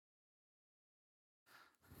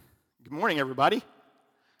Good morning, everybody.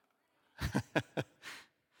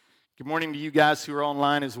 Good morning to you guys who are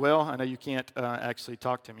online as well. I know you can't actually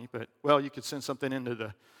talk to me, but, well, you could send something into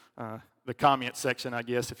the comment section, I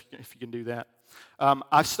guess, if you can do that.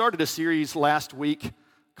 I started a series last week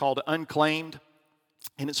called Unclaimed,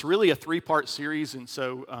 and it's really a three-part series, and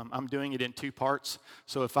so I'm doing it in two parts.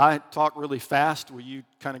 So if I talk really fast, will you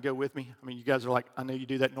kind of go with me? I mean, you guys are like, I know you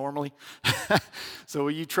do that normally. So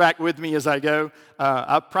will you track with me as I go?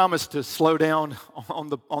 I promise to slow down on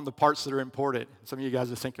the parts that are important. Some of you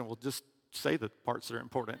guys are thinking, well, just say the parts that are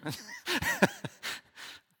important.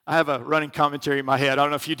 I have a running commentary in my head. I don't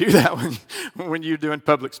know if you do that when you're doing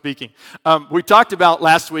public speaking. We talked about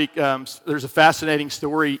last week, there's a fascinating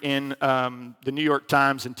story in the New York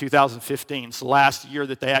Times in 2015. It's the last year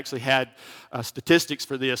that they actually had statistics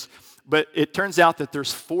for this. But it turns out that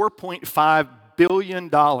there's $4.5 billion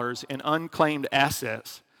in unclaimed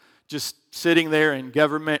assets just sitting there in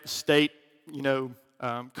government, state,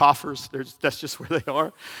 coffers. That's just where they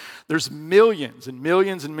are. There's millions and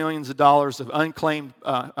millions and millions of dollars of unclaimed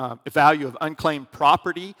value of unclaimed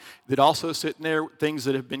property that also sit in there. Things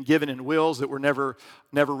that have been given in wills that were never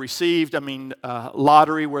received. I mean,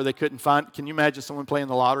 lottery where they couldn't find. Can you imagine someone playing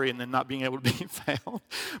the lottery and then not being able to be found?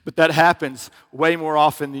 But that happens way more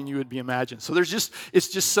often than you would be imagined. So there's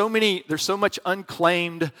so much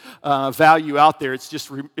unclaimed value out there. It's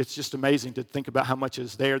just amazing to think about how much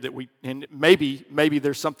is there and maybe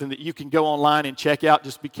there's something that you can go online and check out.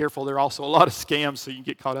 Just be careful. There are also a lot of scams, so you can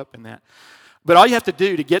get caught up in that. But all you have to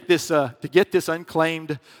do to get this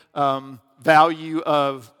unclaimed value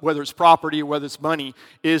of whether it's property or whether it's money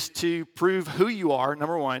is to prove who you are,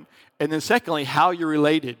 number one, and then secondly, how you're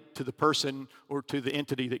related to the person or to the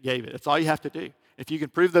entity that gave it. That's all you have to do. If you can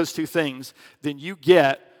prove those two things, then you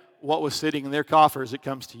get what was sitting in their coffer as it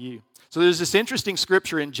comes to you. So there's this interesting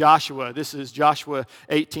scripture in Joshua. This is Joshua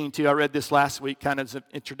 18:2. I read this last week, kind of as an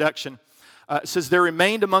introduction. It says, there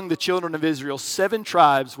remained among the children of Israel 7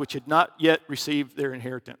 tribes which had not yet received their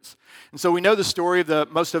inheritance. And so we know the story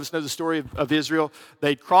most of us know the story of Israel.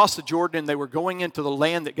 They'd crossed the Jordan and they were going into the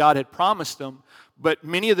land that God had promised them. But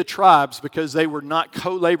many of the tribes, because they were not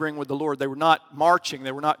co-laboring with the Lord, they were not marching,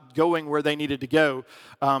 they were not going where they needed to go,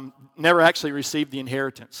 never actually received the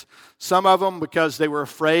inheritance. Some of them because they were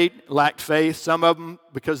afraid, lacked faith. Some of them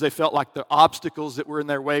because they felt like the obstacles that were in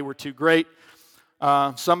their way were too great.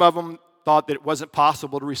 Some of them thought that it wasn't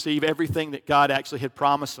possible to receive everything that God actually had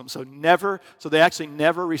promised them. So they actually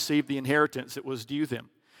never received the inheritance that was due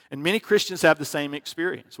them. And many Christians have the same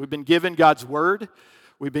experience. We've been given God's word.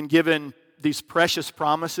 We've been given these precious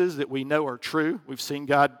promises that we know are true. We've seen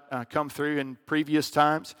God come through in previous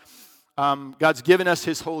times. God's given us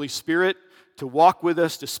His Holy Spirit to walk with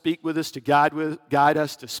us, to speak with us, to guide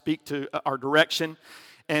us, to speak to our direction.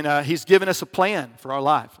 And He's given us a plan for our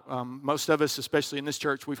life. Most of us, especially in this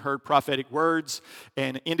church, we've heard prophetic words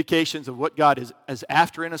and indications of what God is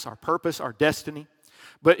after in us, our purpose, our destiny.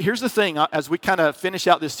 But here's the thing, as we kind of finish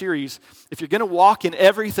out this series, if you're going to walk in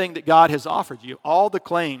everything that God has offered you, all the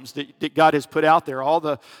claims that God has put out there, all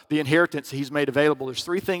the inheritance that He's made available, there's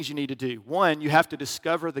 3 things you need to do. One, you have to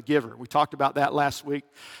discover the giver. We talked about that last week.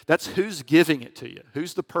 That's who's giving it to you.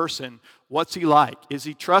 Who's the person? What's he like? Is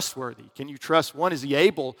he trustworthy? Can you trust? One, is he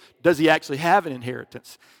able? Does he actually have an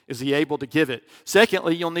inheritance? Is he able to give it?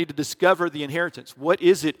 Secondly, you'll need to discover the inheritance. What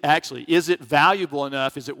is it actually? Is it valuable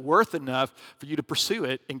enough? Is it worth enough for you to pursue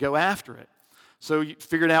it and go after it? So you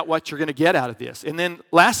figured out what you're going to get out of this. And then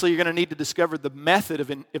lastly, you're going to need to discover the method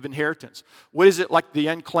of inheritance. What is it like the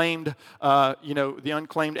unclaimed, the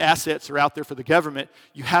unclaimed assets are out there for the government?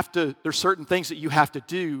 There's certain things that you have to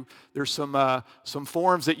do. There's some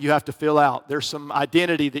forms that you have to fill out. There's some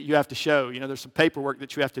identity that you have to show. There's some paperwork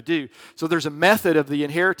that you have to do. So there's a method of the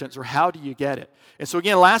inheritance, or how do you get it? And so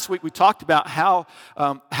again, last week we talked about how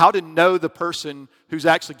to know the person who's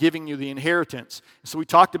actually giving you the inheritance. So we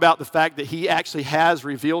talked about the fact that He actually has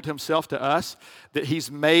revealed Himself to us, that He's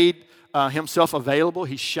made Himself available.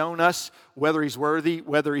 He's shown us whether He's worthy,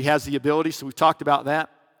 whether He has the ability. So we talked about that.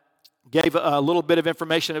 Gave a little bit of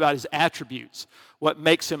information about His attributes, what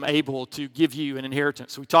makes Him able to give you an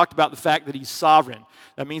inheritance. So we talked about the fact that He's sovereign.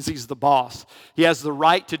 That means He's the boss. He has the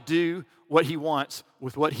right to do what He wants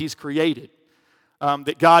with what He's created.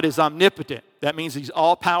 That God is omnipotent. That means He's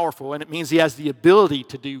all-powerful, and it means He has the ability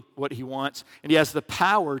to do what He wants, and He has the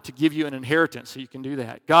power to give you an inheritance, so you can do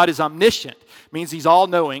that. God is omniscient. It means He's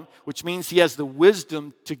all-knowing, which means He has the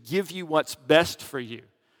wisdom to give you what's best for you.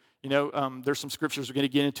 There's some scriptures we're going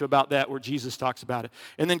to get into about that where Jesus talks about it.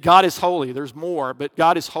 And then God is holy. There's more, but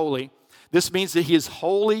God is holy. This means that He is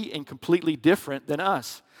holy and completely different than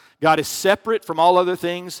us. God is separate from all other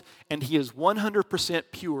things, and he is 100%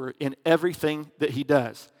 pure in everything that he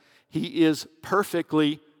does. He is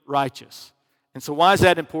perfectly righteous. And so why is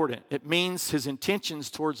that important? It means his intentions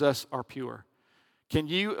towards us are pure. Can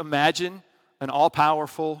you imagine an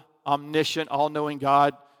all-powerful, omniscient, all-knowing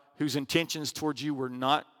God whose intentions towards you were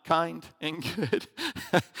not kind and good?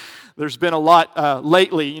 There's been a lot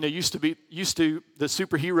lately. Used to the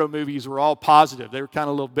superhero movies were all positive. They were kind of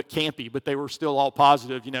a little bit campy, but they were still all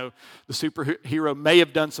positive. The superhero may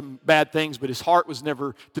have done some bad things, but his heart was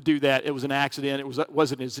never to do that. It was an accident. It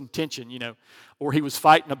wasn't his intention. Or he was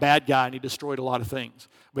fighting a bad guy and he destroyed a lot of things.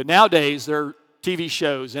 But nowadays there are TV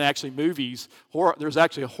shows and actually movies. There's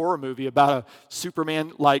actually a horror movie about a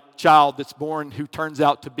Superman-like child that's born who turns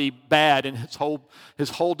out to be bad, and his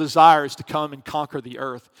whole desire is to come and conquer the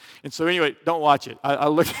earth. And so anyway, don't watch it. I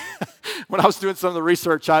looked when I was doing some of the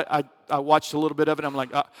research. I watched a little bit of it. I'm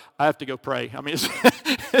like, I have to go pray. I mean,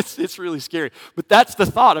 it's really scary. But that's the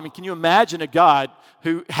thought. I mean, can you imagine a God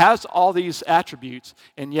who has all these attributes,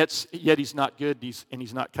 and yet he's not good, and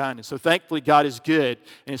he's not kind? And so thankfully God is good,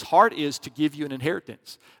 and his heart is to give you an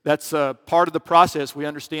inheritance. That's part of the process. We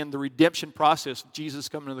understand the redemption process of Jesus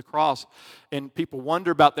coming to the cross, and people wonder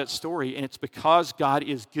about that story, and it's because God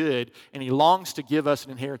is good, and he longs to give us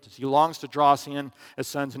an inheritance. He longs to draw us in as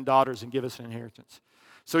sons and daughters and give us an inheritance.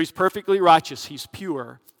 So he's perfectly righteous. He's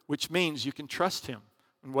pure, which means you can trust him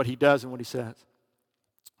in what he does and what he says.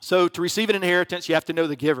 So to receive an inheritance, you have to know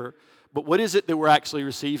the giver. But what is it that we're actually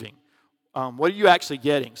receiving? What are you actually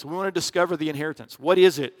getting? So we want to discover the inheritance. What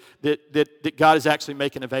is it that God is actually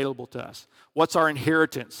making available to us? What's our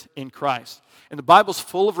inheritance in Christ? And the Bible's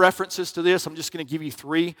full of references to this. I'm just going to give you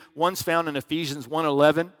three. One's found in Ephesians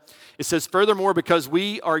 1:11. It says, "Furthermore, because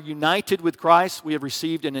we are united with Christ, we have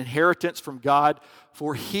received an inheritance from God,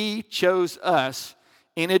 for he chose us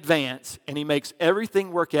in advance, and he makes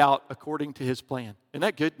everything work out according to his plan." Isn't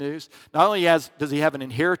that good news? Not only does he have an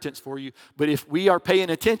inheritance for you, but if we are paying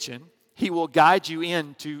attention, he will guide you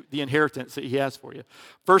into the inheritance that he has for you.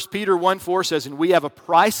 1 Peter 1:4 says, "And we have a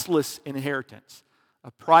priceless inheritance." A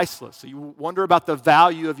priceless. So you wonder about the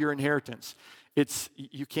value of your inheritance.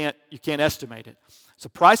 You can't estimate it. It's a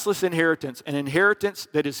priceless inheritance, an inheritance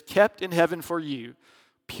that is kept in heaven for you,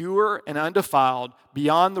 pure and undefiled,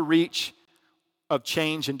 beyond the reach of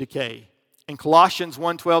change and decay. And Colossians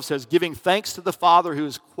 1:12 says, "Giving thanks to the Father who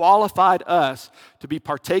has qualified us to be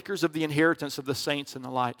partakers of the inheritance of the saints in the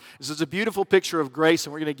light." This is a beautiful picture of grace,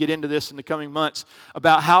 and we're going to get into this in the coming months,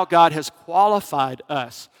 about how God has qualified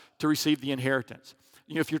us to receive the inheritance.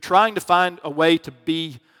 If you're trying to find a way to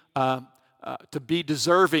be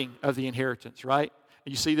deserving of the inheritance, right?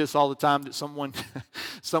 You see this all the time, that someone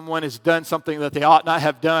has done something that they ought not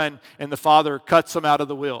have done, and the Father cuts them out of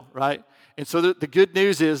the will, right? And so the good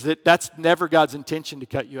news is that that's never God's intention, to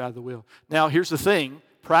cut you out of the will. Now, here's the thing.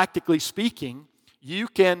 Practically speaking, you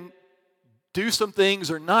can do some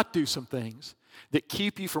things or not do some things that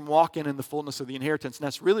keep you from walking in the fullness of the inheritance. And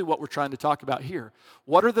that's really what we're trying to talk about here.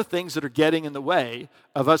 What are the things that are getting in the way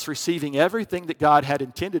of us receiving everything that God had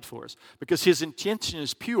intended for us? Because his intention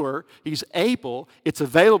is pure, he's able, it's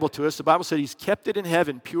available to us. The Bible said he's kept it in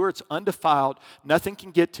heaven, pure, it's undefiled, nothing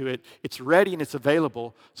can get to it, it's ready and it's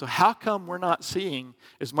available. So how come we're not seeing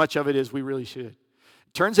as much of it as we really should?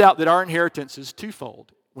 It turns out that our inheritance is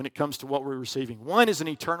twofold when it comes to what we're receiving. One is an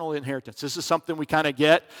eternal inheritance. This is something we kind of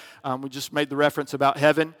get. We just made the reference about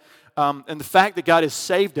heaven. And the fact that God has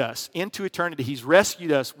saved us into eternity, he's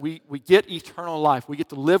rescued us, we get eternal life. We get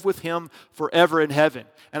to live with him forever in heaven.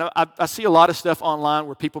 And I see a lot of stuff online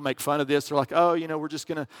where people make fun of this. They're like, we're just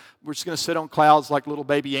gonna sit on clouds like little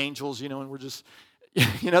baby angels, and we're just,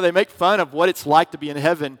 they make fun of what it's like to be in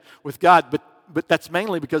heaven with God. But that's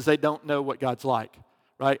mainly because they don't know what God's like.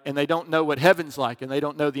 Right? And they don't know what heaven's like, and they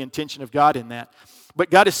don't know the intention of God in that.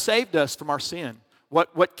 But God has saved us from our sin.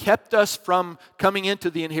 What kept us from coming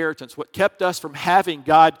into the inheritance, what kept us from having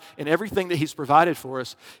God and everything that he's provided for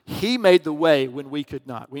us, he made the way when we could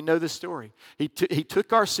not. We know this story. He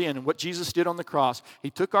took our sin, and what Jesus did on the cross,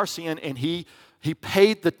 he took our sin and he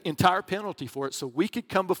paid the entire penalty for it so we could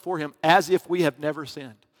come before him as if we have never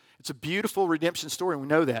sinned. It's a beautiful redemption story, and we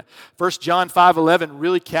know that. 1 John 5:11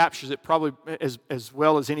 really captures it probably as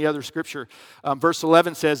well as any other scripture. Verse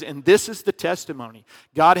 11 says, "And this is the testimony.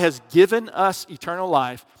 God has given us eternal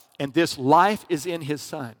life, and this life is in his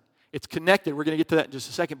Son." It's connected. We're going to get to that in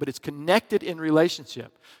just a second, but it's connected in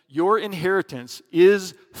relationship. Your inheritance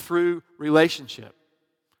is through relationship.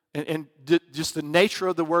 And just the nature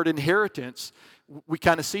of the word inheritance, we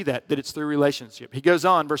kind of see that it's through relationship. He goes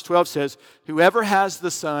on, verse 12 says, "Whoever has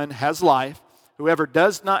the Son has life. Whoever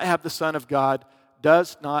does not have the Son of God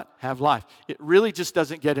does not have life. It really just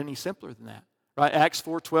doesn't get any simpler than that, right? Acts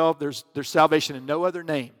 4:12, there's salvation in no other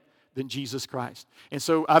name than Jesus Christ. And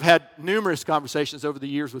so I've had numerous conversations over the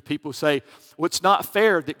years with people who say, well, it's not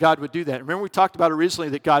fair that God would do that. Remember we talked about originally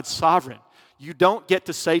that God's sovereign. You don't get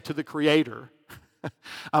to say to the Creator,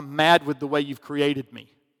 I'm mad with the way you've created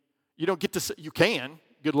me. You don't get to say, you can.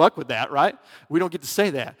 Good luck with that, right? We don't get to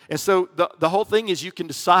say that. And so the whole thing is you can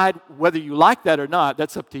decide whether you like that or not.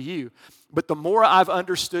 That's up to you. But the more I've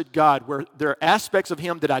understood God, where there are aspects of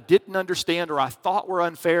Him that I didn't understand or I thought were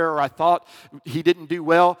unfair or I thought He didn't do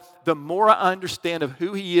well, the more I understand of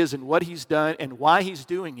who He is and what He's done and why He's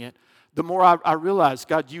doing it, the more I realize,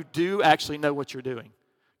 God, you do actually know what you're doing.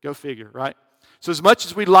 Go figure, right? So as much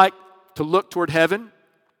as we like to look toward heaven,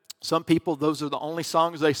 some people, those are the only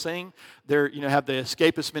songs they sing. They're, have the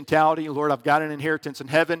escapist mentality. Lord, I've got an inheritance in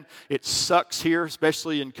heaven. It sucks here,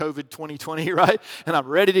 especially in COVID 2020, right? And I'm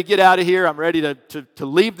ready to get out of here. I'm ready to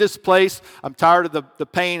leave this place. I'm tired of the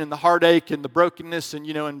pain and the heartache and the brokenness and,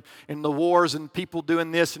 and the wars and people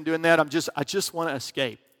doing this and doing that. I just want to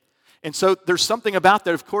escape. And so there's something about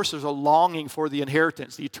that. Of course, there's a longing for the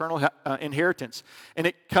inheritance, the eternal inheritance. And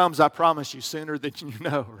it comes, I promise you, sooner than you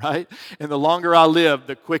know, right? And the longer I live,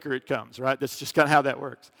 the quicker it comes, right? That's just kind of how that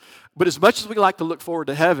works. But as much as we like to look forward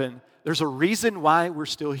to heaven, there's a reason why we're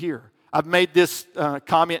still here. I've made this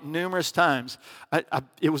comment numerous times.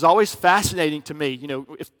 It was always fascinating to me,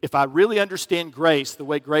 if I really understand grace, the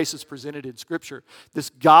way grace is presented in Scripture, this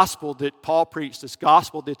gospel that Paul preached, this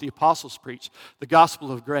gospel that the apostles preached, the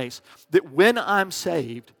gospel of grace, that when I'm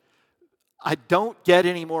saved, I don't get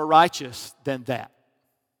any more righteous than that.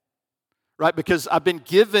 Right? Because I've been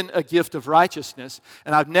given a gift of righteousness,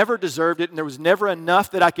 and I've never deserved it, and there was never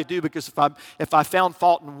enough that I could do, because if I found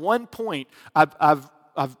fault in one point, I've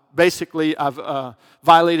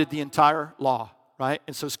violated the entire law, right?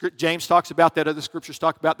 And so James talks about that. Other scriptures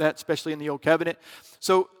talk about that, especially in the Old Covenant.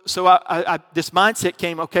 So this mindset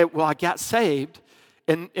came, okay, well, I got saved,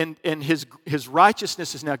 and his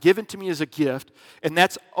righteousness is now given to me as a gift, and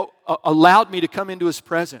that's allowed me to come into His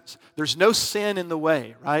presence. There's no sin in the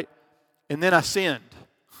way, right? And then I sinned.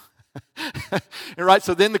 And right,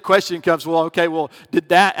 so then the question comes, did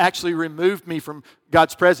that actually remove me from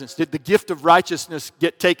God's presence? Did the gift of righteousness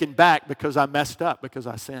get taken back because I messed up, because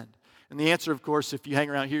I sinned? And the answer, of course, if you hang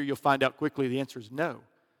around here, you'll find out quickly the answer is no.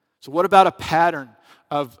 So what about a pattern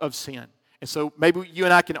of sin? And so maybe you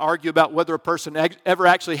and I can argue about whether a person ever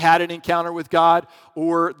actually had an encounter with God,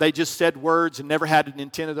 or they just said words and never had an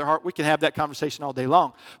intent of their heart. We can have that conversation all day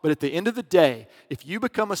long. But at the end of the day, if you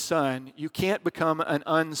become a son, you can't become an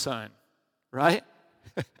unson, right?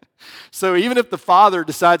 So even if the father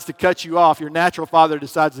decides to cut you off, your natural father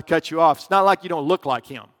decides to cut you off, it's not like you don't look like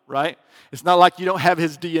him, right? It's not like you don't have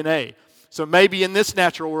his DNA. So maybe in this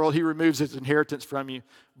natural world, he removes his inheritance from you,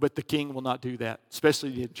 but the king will not do that,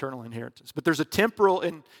 especially the eternal inheritance. But there's a temporal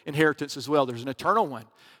inheritance as well. There's an eternal one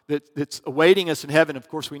that's awaiting us in heaven. Of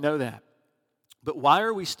course, we know that. But why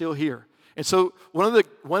are we still here? And so one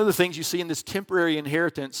of the things you see in this temporary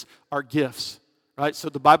inheritance are gifts, right? So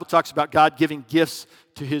the Bible talks about God giving gifts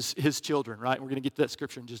to his children, right? We're going to get to that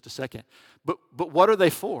scripture in just a second. But what are they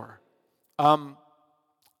for?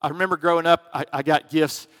 I remember growing up, I got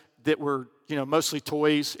gifts that were, mostly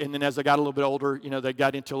toys. And then as I got a little bit older, they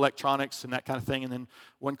got into electronics and that kind of thing. And then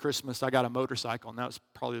one Christmas, I got a motorcycle. And that was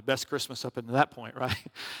probably the best Christmas up until that point, right?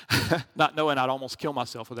 Not knowing I'd almost kill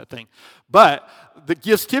myself with that thing. But the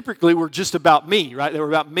gifts typically were just about me, right? They were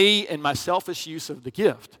about me and my selfish use of the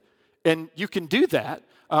gift. And you can do that.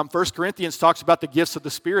 1 Corinthians talks about the gifts of the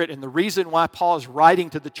Spirit, and the reason why Paul is writing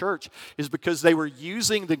to the church is because they were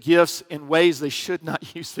using the gifts in ways they should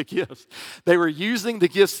not use the gifts. They were using the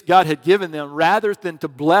gifts God had given them rather than to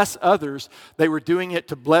bless others. They were doing it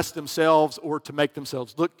to bless themselves or to make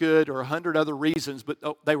themselves look good or 100 other reasons, but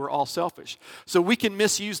they were all selfish. So we can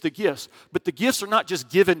misuse the gifts, but the gifts are not just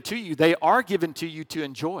given to you. They are given to you to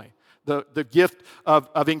enjoy. The gift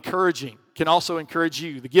of encouraging can also encourage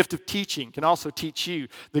you. The gift of teaching can also teach you.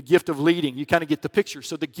 The gift of leading, you kind of get the picture.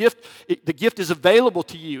 So the gift is available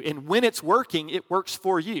to you, and when it's working, it works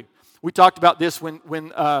for you. We talked about this when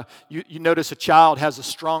you notice a child has a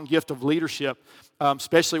strong gift of leadership,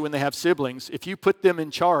 especially when they have siblings. If you put them in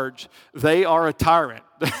charge, they are a tyrant.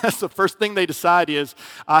 That's the first thing they decide is,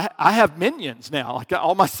 I have minions now. Like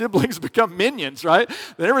all my siblings become minions, right?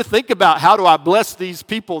 They never think about how do I bless these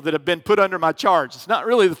people that have been put under my charge. It's not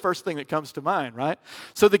really the first thing that comes to mind, right?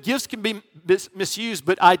 So the gifts can be misused,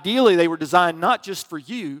 but ideally they were designed not just for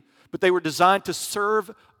you, but they were designed to serve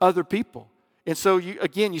other people. And so,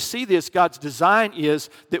 you see this, God's design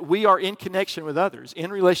is that we are in connection with others,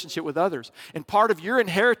 in relationship with others. And part of your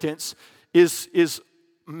inheritance is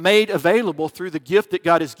made available through the gift that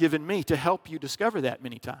God has given me to help you discover that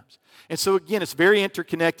many times. And so again, it's very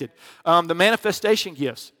interconnected. The manifestation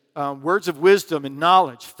gifts, words of wisdom and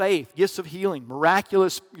knowledge, faith, gifts of healing,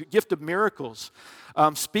 miraculous gift of miracles,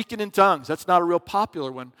 speaking in tongues. That's not a real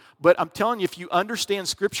popular one. But I'm telling you, if you understand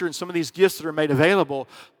Scripture and some of these gifts that are made available,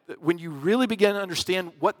 when you really begin to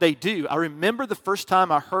understand what they do, I remember the first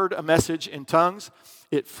time I heard a message in tongues,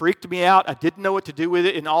 it freaked me out. I didn't know what to do with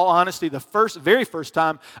it. In all honesty, the very first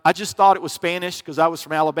time, I just thought it was Spanish because I was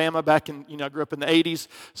from Alabama back in, I grew up in the 80s.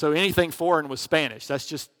 So anything foreign was Spanish. That's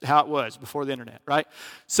just how it was before the internet, right?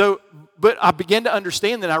 So, but I began to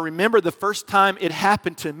understand that. I remember the first time it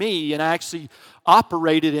happened to me and I actually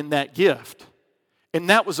operated in that gift. And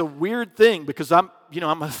that was a weird thing because I'm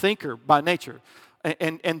a thinker by nature.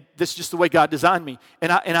 And this is just the way God designed me.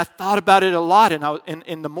 And I thought about it a lot.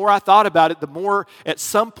 And the more I thought about it, the more at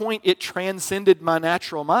some point it transcended my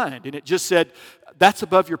natural mind. And it just said, that's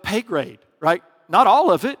above your pay grade, right? Not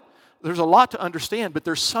all of it. There's a lot to understand, but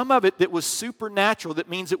there's some of it that was supernatural. That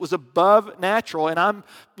means it was above natural. And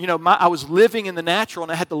I was living in the natural,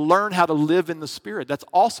 and I had to learn how to live in the Spirit. That's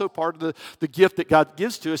also part of the gift that God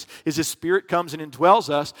gives to us, is His Spirit comes and indwells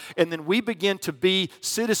us, and then we begin to be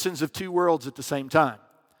citizens of two worlds at the same time,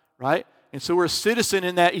 right? And so we're a citizen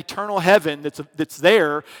in that eternal heaven that's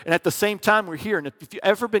there, and at the same time we're here. And if you've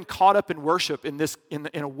ever been caught up in worship in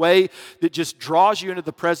a way that just draws you into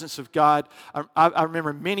the presence of God, I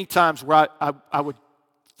remember many times where I would,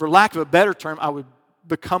 for lack of a better term, I would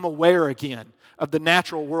become aware again of the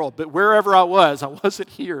natural world. But wherever I wasn't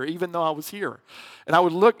here, even though I was here. And I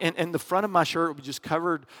would look, and the front of my shirt would be just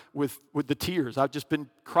covered with the tears. I've just been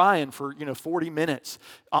crying for 40 minutes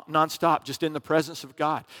nonstop, just in the presence of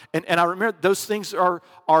God. And I remember those things are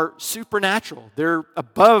supernatural. They're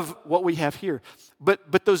above what we have here.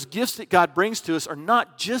 But those gifts that God brings to us are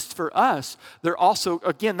not just for us. They're also,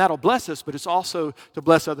 again, that'll bless us, but it's also to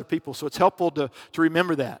bless other people. So it's helpful to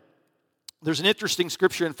remember that. There's an interesting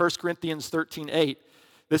scripture in 1 Corinthians 13:8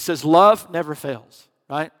 that says, love never fails,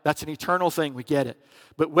 right? That's an eternal thing. We get it.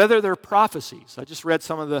 But whether they're prophecies, I just read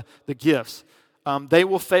some of the gifts, they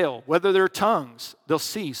will fail. Whether they're tongues, they'll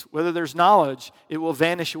cease. Whether there's knowledge, it will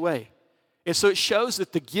vanish away. And so it shows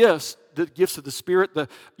that the gifts of the Spirit,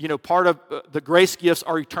 part of the grace gifts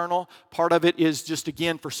are eternal. Part of it is just,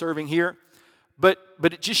 again, for serving here. But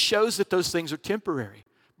it just shows that those things are temporary,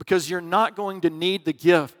 because you're not going to need the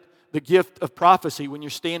gift of prophecy when you're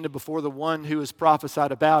standing before the one who is prophesied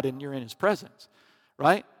about and you're in His presence,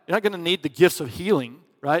 right? You're not going to need the gifts of healing,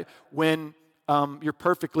 right, when you're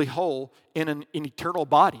perfectly whole in an eternal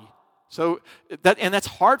body. So that's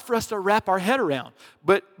hard for us to wrap our head around.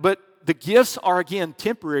 But the gifts are, again,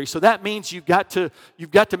 temporary. So that means you've got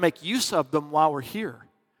to make use of them while we're here.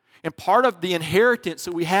 And part of the inheritance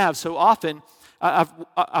that we have so often, I've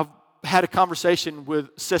had a conversation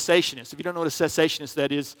with cessationists. If you don't know what a cessationist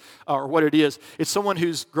that is, or what it is, it's someone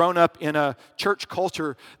who's grown up in a church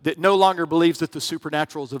culture that no longer believes that the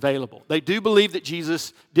supernatural is available. They do believe that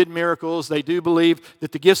Jesus did miracles. They do believe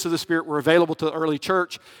that the gifts of the Spirit were available to the early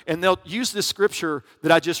church. And they'll use this scripture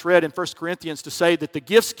that I just read in 1 Corinthians to say that the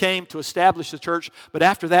gifts came to establish the church, but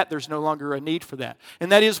after that, there's no longer a need for that.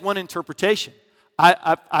 And that is one interpretation.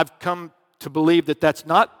 I've come to believe that that's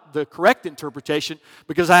not the correct interpretation,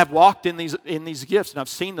 because I have walked in these gifts and I've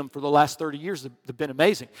seen them for the last 30 years. They've been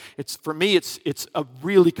amazing. For me, it's a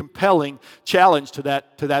really compelling challenge to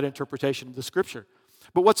that interpretation of the Scripture.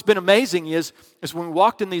 But what's been amazing is when we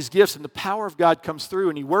walked in these gifts and the power of God comes through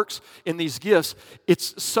and He works in these gifts,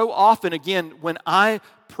 it's so often, again, when I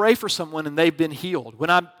pray for someone and they've been healed, when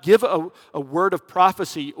I give a word of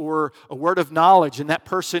prophecy or a word of knowledge and that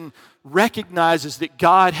person recognizes that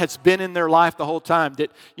God has been in their life the whole time,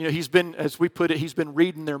 that He's been, as we put it, He's been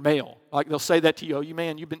reading their mail. Like they'll say that to you,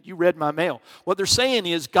 you read my mail. What they're saying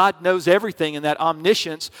is God knows everything, and that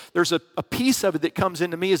omniscience, there's a piece of it that comes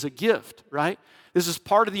into me as a gift, right? This is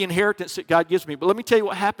part of the inheritance that God gives me. But let me tell you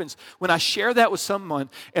what happens when I share that with someone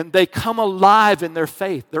and they come alive in their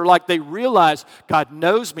faith. They realize God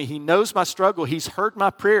knows me. He knows my struggle. He's heard my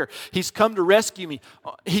prayer. He's come to rescue me.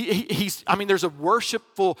 There's a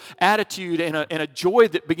worshipful attitude and a joy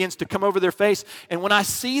that begins to come over their face. And when I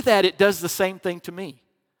see that, it does the same thing to me.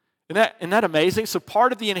 Isn't that amazing? So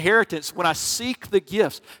part of the inheritance, when I seek the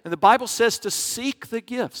gifts, and the Bible says to seek the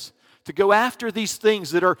gifts, to go after these things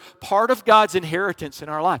that are part of God's inheritance in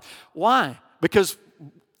our life. Why? Because,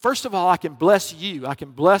 first of all, I can bless you. I can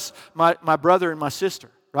bless my brother and my sister,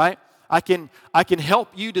 right? I can help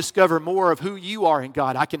you discover more of who you are in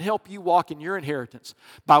God. I can help you walk in your inheritance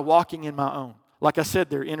by walking in my own. Like I said,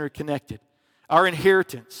 they're interconnected. Our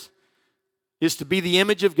inheritance is to be the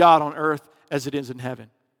image of God on earth as it is in heaven.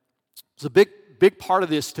 It's a big part of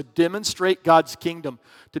this to demonstrate God's kingdom,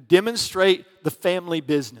 to demonstrate the family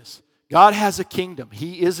business. God has a kingdom.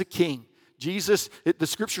 He is a king. Jesus, the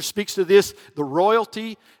scripture speaks to this, the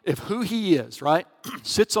royalty of who he is, right?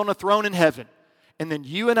 Sits on a throne in heaven. And then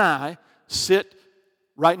you and I sit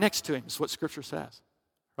right next to him, is what scripture says.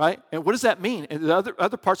 Right? And what does that mean? And the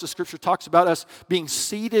other parts of Scripture talks about us being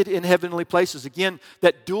seated in heavenly places. Again,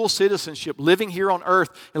 that dual citizenship, living here on earth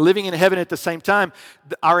and living in heaven at the same time.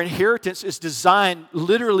 Our inheritance is designed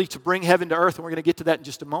literally to bring heaven to earth, and we're going to get to that in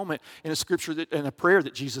just a moment in a scripture and a prayer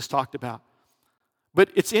that Jesus talked about. But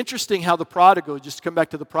it's interesting how the prodigal, just to come back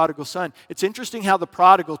to the prodigal son, it's interesting how the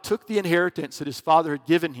prodigal took the inheritance that his father had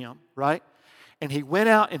given him, right? And he went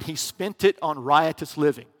out and he spent it on riotous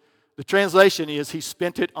living. The translation is he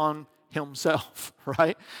spent it on himself,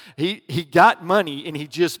 right? He got money and he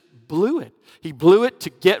just blew it. He blew it to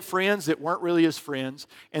get friends that weren't really his friends.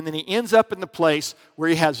 And then he ends up in the place where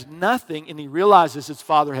he has nothing and he realizes his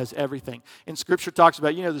father has everything. And Scripture talks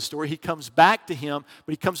about, you know the story, he comes back to him,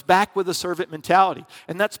 but he comes back with a servant mentality.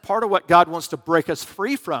 And that's part of what God wants to break us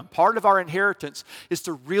free from. Part of our inheritance is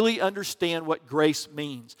to really understand what grace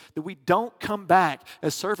means. That we don't come back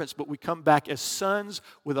as servants, but we come back as sons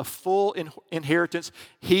with a full inheritance.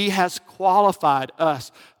 He has qualified us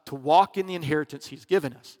to walk in the inheritance he's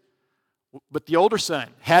given us. But the older son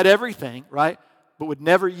had everything, right, but would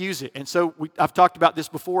never use it. And so I've talked about this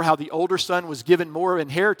before, how the older son was given more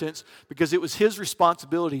inheritance because it was his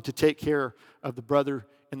responsibility to take care of the brother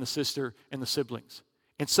and the sister and the siblings.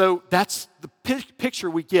 And so that's the picture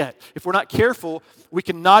we get. If we're not careful, we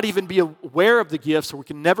can not even be aware of the gifts, or we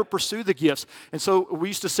can never pursue the gifts. And so we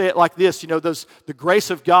used to say it like this, the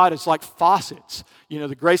grace of God is like faucets.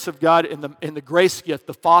 The grace of God in the grace gift,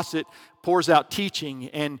 the faucet pours out teaching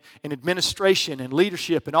and administration and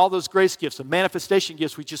leadership and all those grace gifts. The manifestation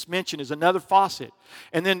gifts we just mentioned is another faucet.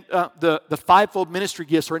 And then the fivefold ministry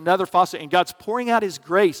gifts are another faucet. And God's pouring out his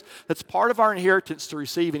grace. That's part of our inheritance to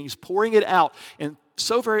receive, and he's pouring it out. And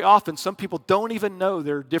so very often, some people don't even know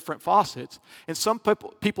there are different faucets. And some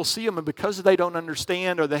people see them, and because they don't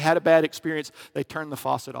understand or they had a bad experience, they turn the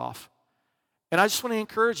faucet off. And I just want to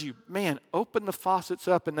encourage you, man, open the faucets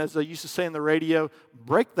up, and as they used to say in the radio,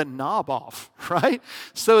 break the knob off, right?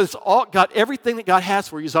 So it's all got everything that God has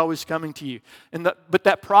for you is always coming to you. But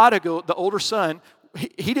that prodigal, the older son,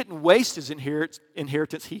 he didn't waste his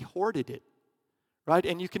inheritance, he hoarded it. Right?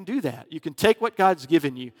 And you can do that. You can take what God's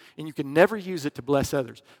given you and you can never use it to bless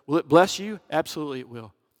others. Will it bless you? Absolutely it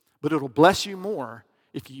will. But it'll bless you more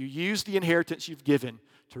if you use the inheritance you've given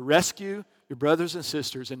to rescue your brothers and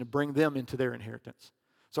sisters and to bring them into their inheritance.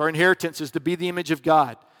 So our inheritance is to be the image of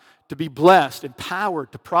God, to be blessed,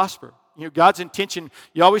 empowered, to prosper. God's intention,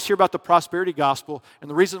 you always hear about the prosperity gospel, and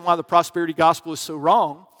the reason why the prosperity gospel is so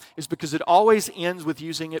wrong is because it always ends with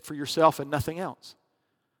using it for yourself and nothing else.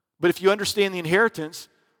 But if you understand the inheritance,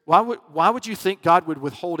 why would you think God would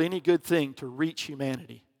withhold any good thing to reach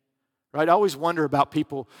humanity? Right? I always wonder about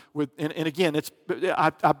people and again,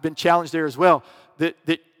 I've been challenged there as well,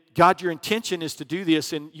 that God, your intention is to do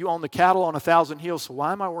this, and you own the cattle on 1,000 hills, so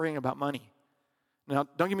why am I worrying about money? Now,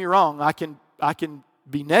 don't get me wrong, I can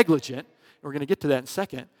be negligent, and we're going to get to that in a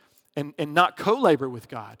second, and not co-labor with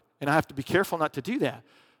God, and I have to be careful not to do that.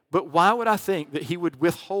 But why would I think that he would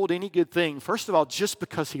withhold any good thing? First of all, just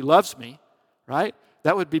because he loves me, right?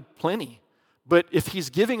 That would be plenty. But if he's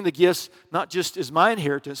giving the gifts not just as my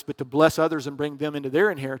inheritance, but to bless others and bring them into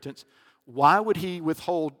their inheritance, why would he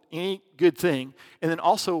withhold any good thing? And then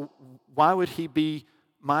also, why would he be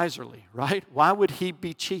miserly, right? Why would he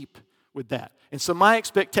be cheap with that? And so my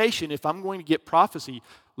expectation, if I'm going to get prophecy,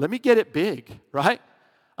 let me get it big, right?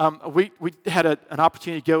 We had an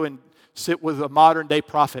opportunity to go and sit with a modern day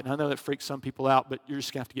prophet. And I know that freaks some people out, but you're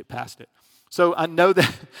just going to have to get past it. So I know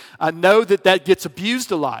that gets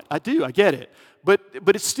abused a lot. I do, I get it. But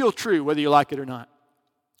it's still true whether you like it or not.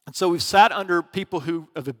 And so we've sat under people who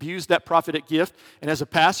have abused that prophetic gift. And as a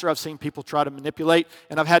pastor, I've seen people try to manipulate.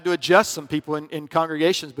 And I've had to adjust some people in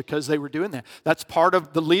congregations because they were doing that. That's part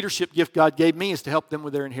of the leadership gift God gave me, is to help them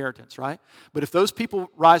with their inheritance, right? But if those people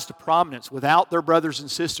rise to prominence without their brothers and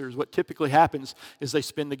sisters, what typically happens is they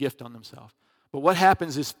spend the gift on themselves. But what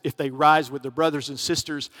happens is if they rise with their brothers and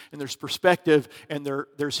sisters and there's perspective and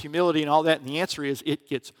there's humility and all that, and the answer is it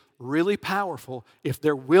gets really powerful if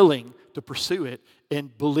they're willing to pursue it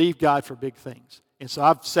and believe God for big things. And so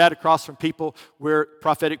I've sat across from people where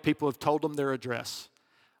prophetic people have told them their address.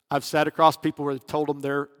 I've sat across people where they've told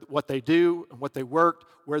them what they do and what they worked,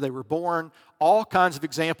 where they were born, all kinds of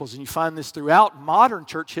examples. And you find this throughout modern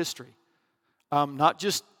church history. Not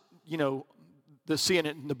just, seeing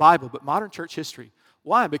it in the Bible, but modern church history.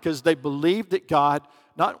 Why? Because they believed that God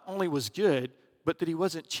not only was good, but that he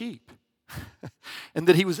wasn't cheap. And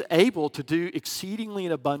that he was able to do exceedingly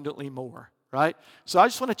and abundantly more, right? So I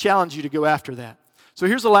just want to challenge you to go after that. So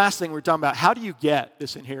here's the last thing we're talking about. How do you get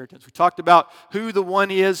this inheritance? We talked about who the one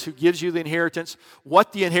is who gives you the inheritance,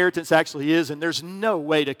 what the inheritance actually is, and there's no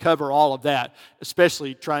way to cover all of that,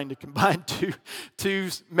 especially trying to combine two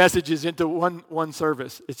messages into one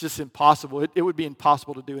service. It's just impossible. It would be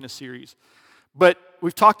impossible to do in a series. But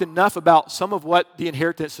we've talked enough about some of what the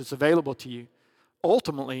inheritance is available to you.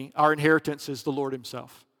 Ultimately, our inheritance is the Lord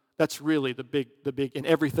himself. That's really the big, and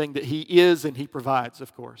everything that he is and he provides,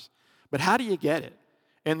 of course. But how do you get it?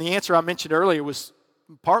 And the answer I mentioned earlier was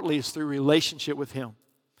partly is through relationship with him.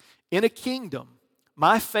 In a kingdom,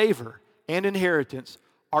 my favor and inheritance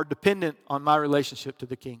are dependent on my relationship to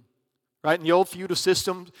the king. Right? In the old feudal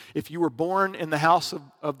system, if you were born in the house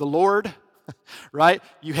of the Lord, right,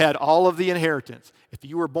 you had all of the inheritance. If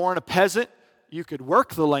you were born a peasant, you could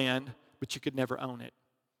work the land, but you could never own it.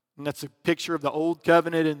 And that's a picture of the old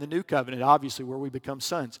covenant and the new covenant, obviously, where we become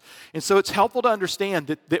sons. And so it's helpful to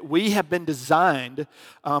understand that we have been designed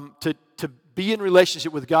to be in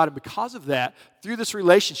relationship with God. And because of that, through this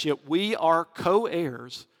relationship, we are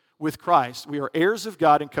co-heirs with Christ. We are heirs of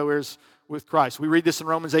God and co-heirs with Christ. We read this in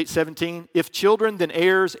Romans 8:17. If children, then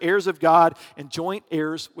heirs, heirs of God, and joint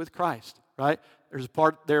heirs with Christ. Right? There's a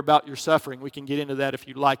part there about your suffering. We can get into that if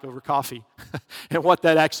you'd like over coffee and what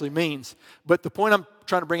that actually means. But the point I'm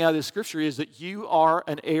trying to bring out of this scripture is that you are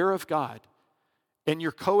an heir of God and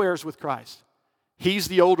you're co-heirs with Christ. He's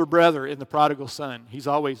the older brother in the prodigal son. He's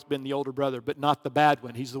always been the older brother, but not the bad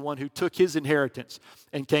one. He's the one who took his inheritance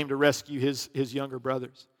and came to rescue his younger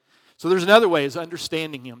brothers. So there's another way, is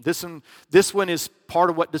understanding him. This one is part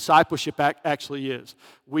of what discipleship actually is.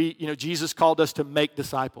 Jesus called us to make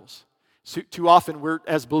disciples. So, too often,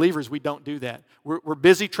 as believers, we don't do that. We're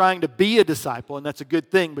busy trying to be a disciple, and that's a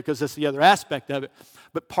good thing because that's the other aspect of it.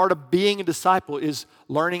 But part of being a disciple is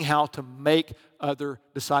learning how to make other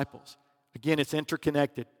disciples. Again, it's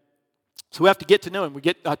interconnected. So we have to get to know him.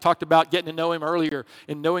 I talked about getting to know him earlier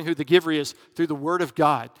and knowing who the giver is through the Word of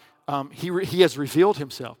God. He has revealed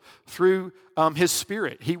himself through his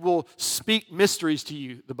Spirit. He will speak mysteries to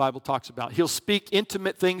you, the Bible talks about. He'll speak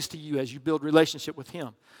intimate things to you as you build relationship with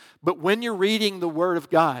him. But when you're reading the Word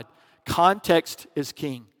of God, context is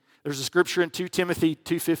king. There's a scripture in 2 Timothy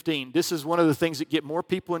 2:15. This is one of the things that get more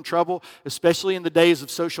people in trouble, especially in the days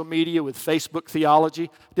of social media with Facebook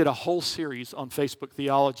theology. I did a whole series on Facebook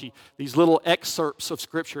theology, these little excerpts of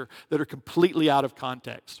scripture that are completely out of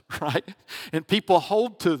context, right? And people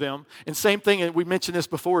hold to them. And same thing, and we mentioned this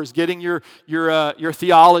before, is getting your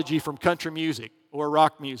theology from country music or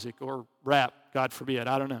rock music or rap. God forbid,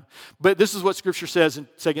 I don't know. But this is what Scripture says in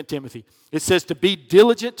 2 Timothy. It says to be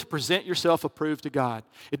diligent to present yourself approved to God.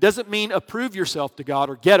 It doesn't mean approve yourself to God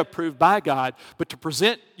or get approved by God, but to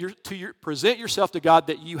present yourself to God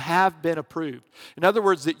that you have been approved. In other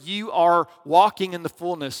words, that you are walking in the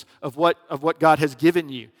fullness of what God has given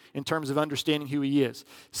you in terms of understanding who He is.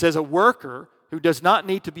 It says a worker who does not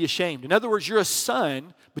need to be ashamed. In other words, you're a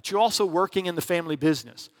son, but you're also working in the family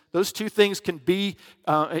business. Those two things can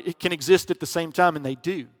exist at the same time, and they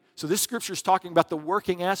do. So this scripture is talking about the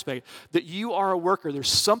working aspect, that you are a worker.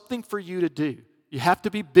 There's something for you to do. You have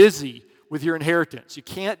to be busy with your inheritance. You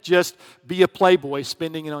can't just be a playboy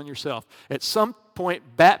spending it on yourself. At some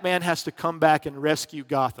point, Batman has to come back and rescue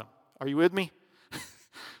Gotham. Are you with me?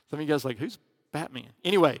 Some of you guys are like, who's Batman?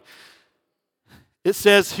 Anyway, it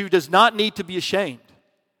says, who does not need to be ashamed.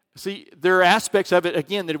 See, there are aspects of it,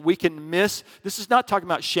 again, that we can miss. This is not talking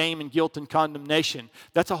about shame and guilt and condemnation.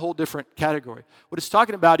 That's a whole different category. What it's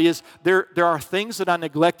talking about is there are things that I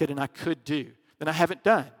neglected and I could do that I haven't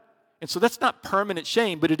done. And so that's not permanent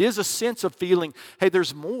shame, but it is a sense of feeling, hey,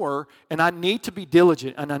 there's more, and I need to be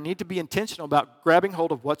diligent, and I need to be intentional about grabbing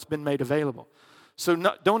hold of what's been made available. So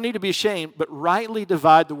don't need to be ashamed, but rightly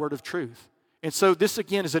divide the word of truth. And so this,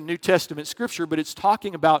 again, is a New Testament scripture, but it's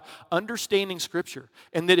talking about understanding scripture.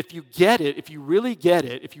 And that if you get it, if you really get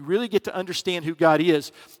it, if you really get to understand who God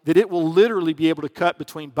is, that it will literally be able to cut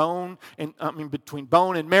between bone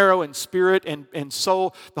and marrow and spirit and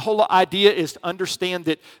soul. The whole idea is to understand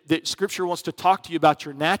that scripture wants to talk to you about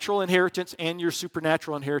your natural inheritance and your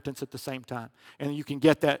supernatural inheritance at the same time. And you can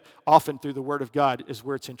get that often through the Word of God is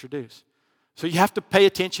where it's introduced. So you have to pay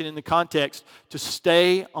attention in the context to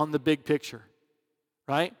stay on the big picture.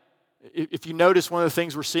 Right? If you notice, one of the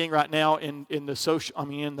things we're seeing right now in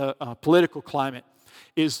the political climate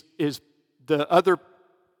is the other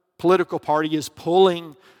political party is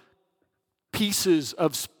pulling pieces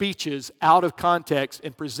of speeches out of context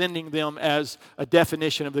and presenting them as a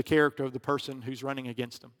definition of the character of the person who's running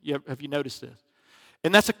against them. Have you noticed this?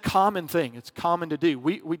 And that's a common thing. It's common to do.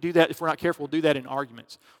 We do that, if we're not careful, we'll do that in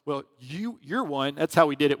arguments. Well, you're one. That's how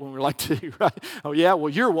we did it when we were like two, right? Oh, yeah,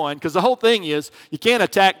 well, you're one. Because the whole thing is you can't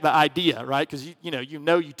attack the idea, right? Because you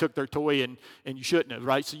know you took their toy and you shouldn't have,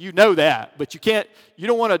 right? So you know that. But you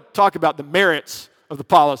don't want to talk about the merits of the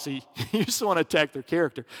policy. You just want to attack their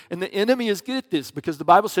character. And the enemy is good at this because the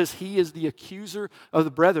Bible says he is the accuser of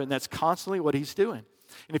the brethren. That's constantly what he's doing.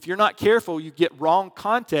 And if you're not careful, you get wrong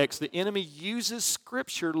context. The enemy uses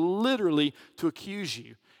Scripture literally to accuse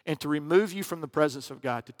you and to remove you from the presence of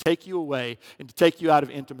God, to take you away and to take you out of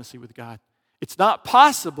intimacy with God. It's not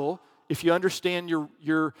possible if you understand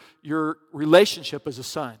your relationship as a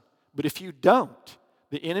son. But if you don't,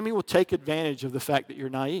 the enemy will take advantage of the fact that you're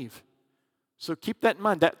naive. So keep that in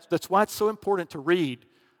mind. That's why it's so important to read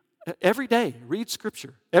every day. Read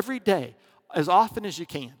Scripture every day. As often as you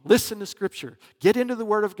can. Listen to Scripture. Get into the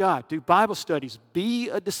Word of God. Do Bible studies. Be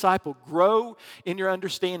a disciple. Grow in your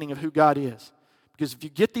understanding of who God is. Because if you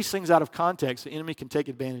get these things out of context, the enemy can take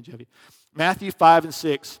advantage of you. Matthew 5 and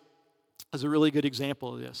 6 is a really good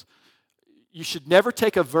example of this. You should never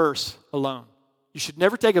take a verse alone. You should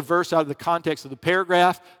never take a verse out of the context of the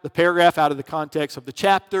paragraph out of the context of the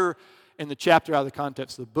chapter, and the chapter out of the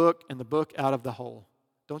context of the book, and the book out of the whole.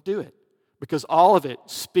 Don't do it. Because all of it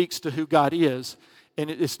speaks to who God is, and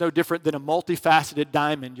it's no different than a multifaceted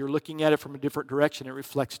diamond. You're looking at it from a different direction. It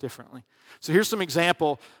reflects differently. So here's some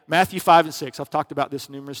example. Matthew 5 and 6. I've talked about this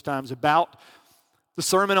numerous times, about the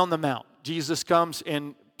Sermon on the Mount. Jesus comes,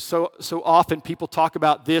 and so often people talk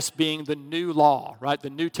about this being the new law, right? The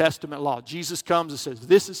New Testament law. Jesus comes and says,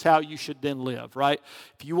 this is how you should then live, right?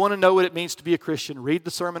 If you want to know what it means to be a Christian, read the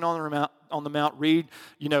Sermon on the Mount, read,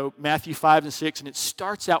 Matthew 5 and 6, and it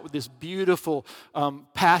starts out with this beautiful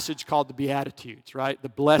passage called the Beatitudes, right? The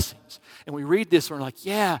blessings. And we read this and we're like,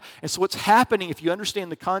 yeah. And so what's happening, if you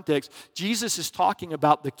understand the context, Jesus is talking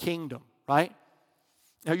about the kingdom, right?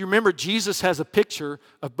 Now, you remember, Jesus has a picture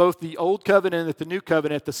of both the Old Covenant and the New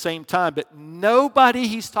Covenant at the same time, but nobody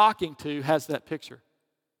he's talking to has that picture.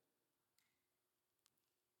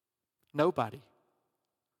 Nobody.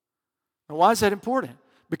 Now, why is that important?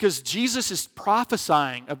 Because Jesus is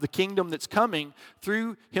prophesying of the kingdom that's coming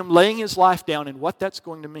through him laying his life down and what that's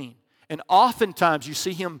going to mean. And oftentimes you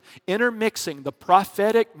see him intermixing the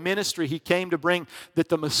prophetic ministry he came to bring, that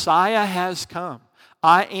the Messiah has come.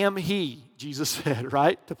 I am he, Jesus said,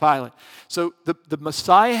 right, to Pilate. So the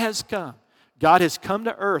Messiah has come. God has come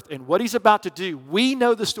to earth, and what he's about to do, we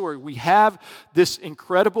know the story. We have this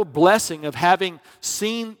incredible blessing of having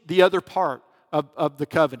seen the other part of the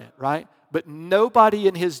covenant, right? But nobody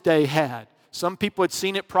in his day had. Some people had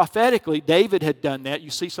seen it prophetically. David had done that. You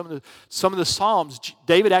see some of the Psalms.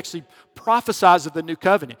 David actually prophesies of the new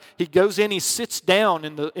covenant. He goes in, he sits down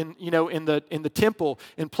in the temple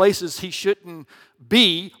in places he shouldn't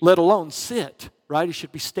be, let alone sit. Right? He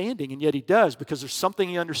should be standing, and yet he does, because there's something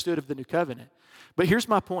he understood of the new covenant. But here's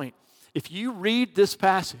my point: if you read this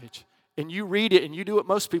passage and you read it and you do what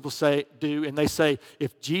most people do, and they say,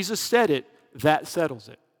 if Jesus said it, that settles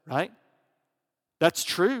it. Right? That's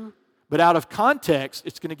true. But out of context,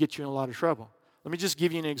 it's going to get you in a lot of trouble. Let me just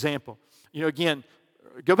give you an example. Again,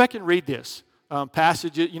 go back and read this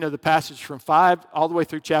passage. The passage from 5 all the way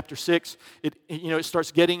through chapter 6. It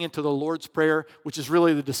starts getting into the Lord's Prayer, which is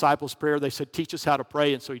really the disciples' prayer. They said, teach us how to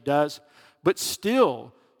pray, and so he does. But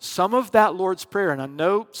still, some of that Lord's Prayer, and I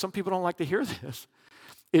know some people don't like to hear this,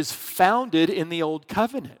 is founded in the Old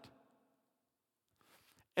Covenant.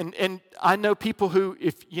 And I know people who,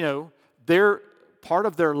 they're part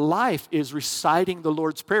of their life is reciting the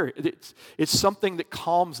Lord's Prayer. It's something that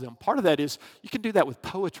calms them. Part of that is, you can do that with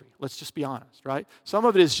poetry. Let's just be honest, right? Some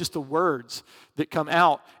of it is just the words that come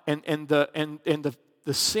out and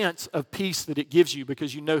the sense of peace that it gives you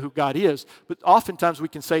because you know who God is. But oftentimes we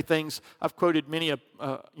can say things. I've quoted many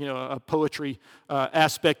a poetry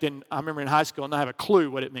aspect, and I remember in high school, and I have a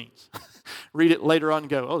clue what it means. Read it later on and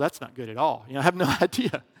go, oh, that's not good at all. I have no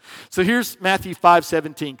idea. So here's Matthew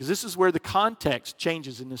 5:17, because this is where the context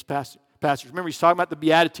changes in this passage. Remember, he's talking about the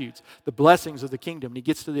Beatitudes, the blessings of the kingdom. And he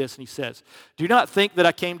gets to this and he says, do not think that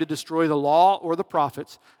I came to destroy the law or the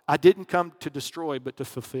prophets. I didn't come to destroy, but to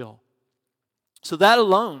fulfill. So that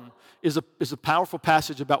alone is a powerful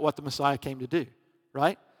passage about what the Messiah came to do,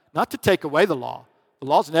 right? Not to take away the law. The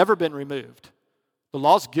law's never been removed. The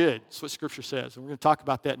law's good. That's what Scripture says. And we're going to talk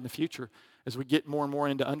about that in the future as we get more and more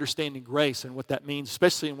into understanding grace and what that means,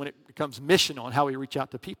 especially when it becomes missional and how we reach out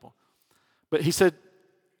to people. But he said,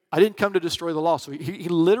 I didn't come to destroy the law. So he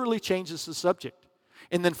literally changes the subject.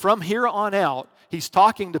 And then from here on out, he's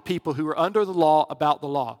talking to people who are under the law about the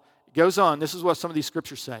law. It goes on. This is what some of these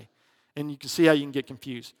scriptures say. And you can see how you can get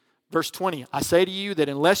confused. Verse 20, I say to you that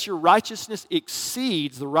unless your righteousness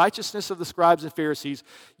exceeds the righteousness of the scribes and Pharisees,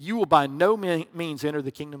 you will by no means enter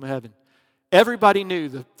the kingdom of heaven. Everybody knew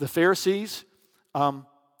the Pharisees,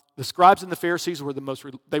 the scribes and the Pharisees were the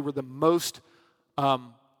most,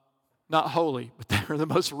 not holy, but they were the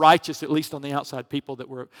most righteous, at least on the outside, people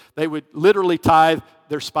they would literally tithe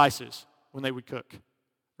their spices when they would cook,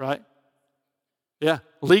 right? Yeah,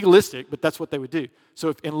 legalistic, but that's what they would do.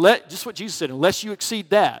 So just what Jesus said, unless you exceed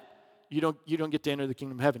that, you don't get to enter the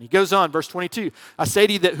kingdom of heaven. He goes on, verse 22, I say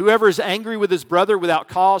to you that whoever is angry with his brother without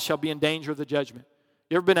cause shall be in danger of the judgment.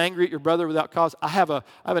 You ever been angry at your brother without cause? I have a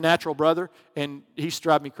natural brother, and he's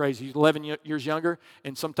driving me crazy. He's 11 years younger,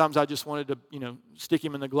 and sometimes I just wanted to, stick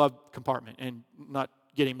him in the glove compartment and not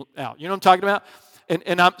get him out. You know what I'm talking about?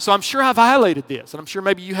 So I'm sure I violated this, and I'm sure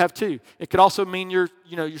maybe you have too. It could also mean your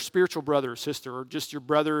spiritual brother or sister, or just your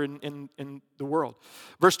brother in the world.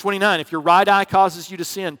 Verse 29, if your right eye causes you to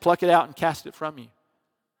sin, pluck it out and cast it from you.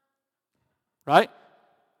 Right?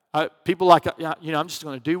 People like, I'm just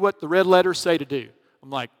going to do what the red letters say to do. I'm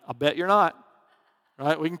like, I bet you're not.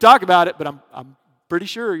 Right? We can talk about it, but I'm pretty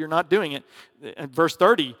sure you're not doing it. And verse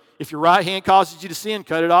 30, if your right hand causes you to sin,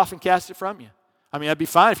 cut it off and cast it from you. I mean, that'd be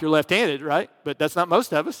fine if you're left-handed, right? But that's not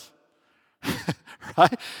most of us.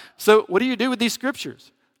 Right? So what do you do with these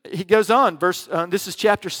scriptures? He goes on, this is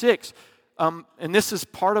chapter 6, and this is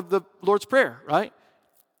part of the Lord's Prayer, right?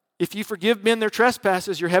 If you forgive men their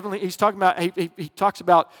trespasses, he's talking about, he talks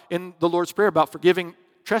about in the Lord's Prayer about forgiving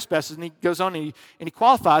trespasses, and he goes on and he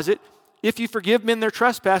qualifies it. If you forgive men their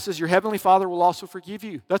trespasses, your heavenly Father will also forgive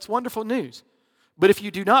you. That's wonderful news. But if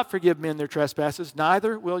you do not forgive men their trespasses,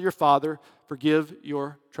 neither will your Father forgive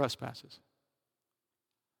your trespasses.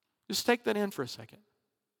 Just take that in for a second.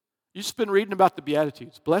 You've just been reading about the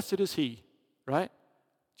Beatitudes. Blessed is he, right?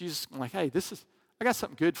 Jesus is like, hey, I got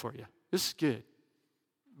something good for you. This is good.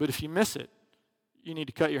 But if you miss it, you need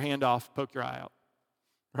to cut your hand off, poke your eye out,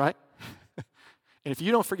 right? And if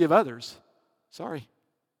you don't forgive others, sorry,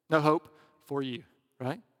 no hope for you,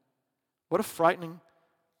 right? What a frightening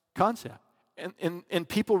concept. And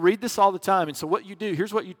people read this all the time. And so what you do,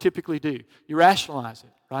 here's what you typically do. You rationalize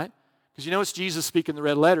it, right? Because you know it's Jesus speaking the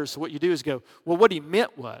red letters. So what you do is go, well, what he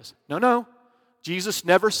meant was, no. Jesus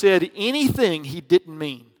never said anything he didn't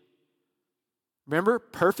mean. Remember,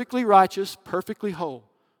 perfectly righteous, perfectly whole,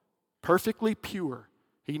 perfectly pure.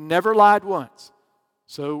 He never lied once.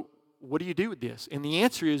 So what do you do with this? And the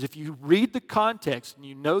answer is, if you read the context and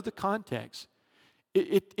you know the context,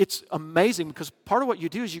 it's amazing, because part of what you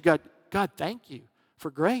do is you got, God, thank you for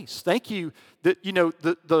grace. Thank you that,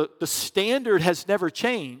 the standard has never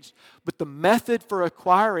changed, but the method for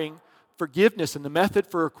acquiring forgiveness and the method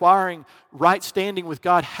for acquiring right standing with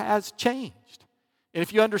God has changed. And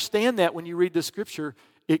if you understand that when you read the scripture,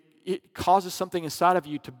 it causes something inside of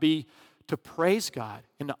you to praise God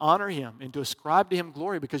and to honor him and to ascribe to him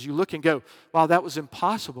glory, because you look and go, wow, that was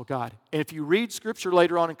impossible, God. And if you read scripture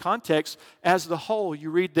later on in context as the whole,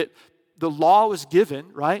 you read that the law was given,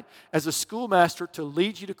 right, as a schoolmaster to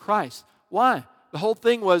lead you to Christ. Why? The whole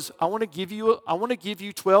thing was, I want to give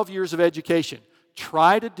you 12 years of education.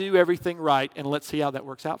 Try to do everything right, and let's see how that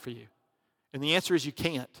works out for you. And the answer is you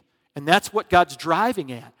can't. And that's what God's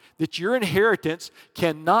driving at, that your inheritance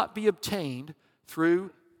cannot be obtained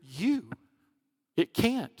through you. It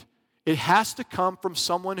can't. It has to come from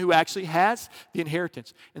someone who actually has the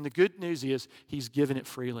inheritance. And the good news is he's given it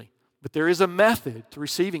freely. But there is a method to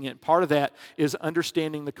receiving it. Part of that is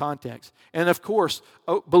understanding the context. And of course,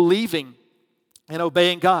 believing and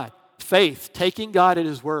obeying God. Faith, taking God at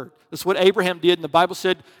his word. That's what Abraham did, and the Bible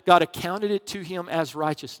said God accounted it to him as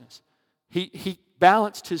righteousness. He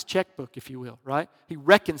balanced his checkbook, if you will, right? He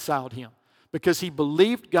reconciled him because he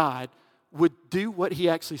believed God would do what he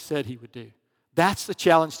actually said he would do. That's the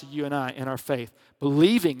challenge to you and I in our faith.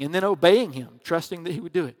 Believing and then obeying him, trusting that he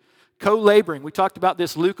would do it. Co-laboring. We talked about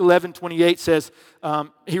this. Luke 11:28 says,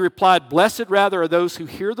 he replied, blessed rather are those who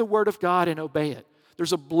hear the word of God and obey it.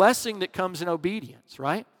 There's a blessing that comes in obedience,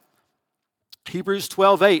 right? Hebrews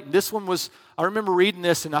 12:8. And this one was, I remember reading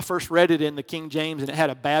this, and I first read it in the King James, and it had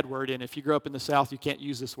a bad word in it. If you grew up in the South, you can't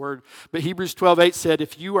use this word. But Hebrews 12:8 said,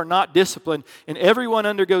 if you are not disciplined, and everyone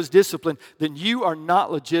undergoes discipline, then you are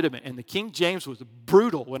not legitimate. And the King James was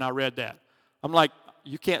brutal when I read that. I'm like,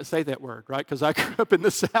 you can't say that word, right? Because I grew up in the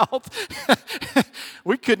South.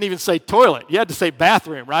 We couldn't even say toilet. You had to say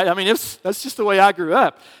bathroom, right? I mean, that's just the way I grew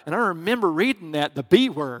up. And I remember reading that, the B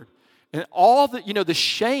word, and all the, the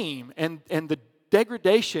shame and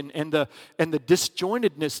degradation and the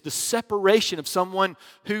disjointedness, the separation of someone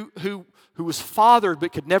who was fathered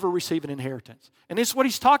but could never receive an inheritance. And this is what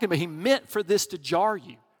he's talking about. He meant for this to jar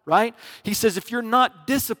you, right? He says, if you're not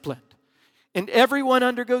disciplined, and everyone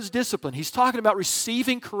undergoes discipline. He's talking about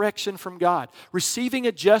receiving correction from God, receiving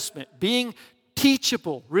adjustment, being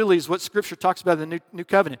teachable, really is what Scripture talks about in the New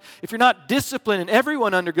Covenant. If you're not disciplined and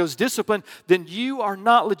everyone undergoes discipline, then you are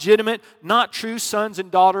not legitimate, not true sons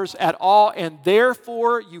and daughters at all, and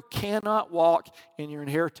therefore you cannot walk in your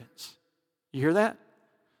inheritance. You hear that?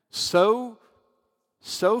 So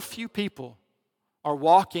few people are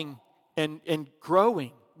walking and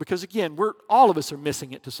growing. Because again, all of us are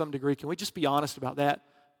missing it to some degree. Can we just be honest about that?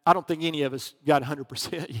 I don't think any of us got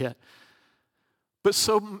 100% yet. But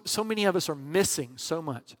so many of us are missing so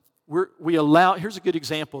much. Here's a good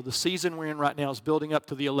example. The season we're in right now is building up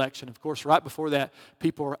to the election. Of course, right before that,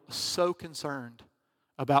 people are so concerned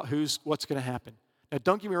about what's going to happen. Now,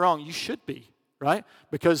 don't get me wrong, you should be. Right?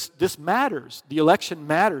 Because this matters. The election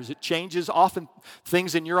matters. It changes often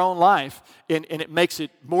things in your own life, and it makes it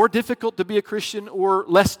more difficult to be a Christian or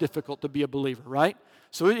less difficult to be a believer, right?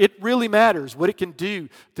 So it really matters what it can do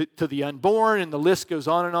to the unborn, and the list goes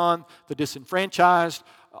on, the disenfranchised,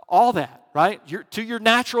 all that, right? To your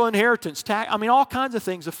natural inheritance, all kinds of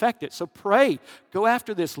things affect it. So pray, go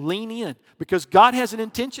after this, lean in, because God has an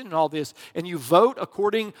intention in all this, and you vote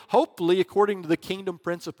hopefully according to the kingdom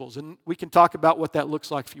principles. And we can talk about what that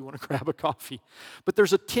looks like if you want to grab a coffee. But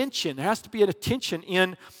there's a tension. There has to be a tension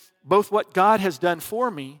in both what God has done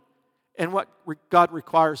for me and what God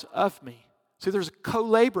requires of me. See, there's a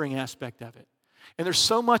co-laboring aspect of it. And there's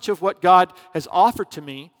so much of what God has offered to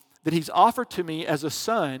me that He's offered to me as a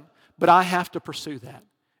son, but I have to pursue that.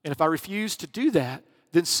 And if I refuse to do that,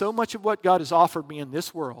 then so much of what God has offered me in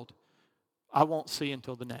this world, I won't see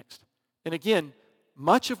until the next. And again,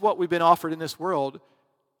 much of what we've been offered in this world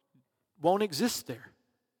won't exist there.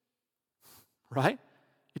 Right?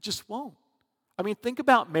 It just won't. Think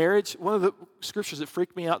about marriage. One of the scriptures that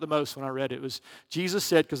freaked me out the most when I read it was Jesus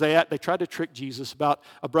said, because they tried to trick Jesus about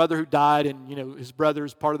a brother who died, and his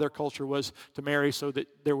brothers, part of their culture was to marry so that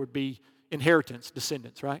there would be inheritance,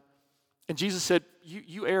 descendants, right? And Jesus said,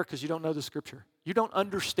 you err because you don't know the scripture. You don't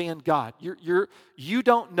understand God. You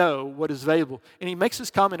don't know what is available. And he makes this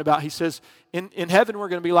comment about, he says, in heaven we're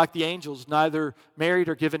going to be like the angels, neither married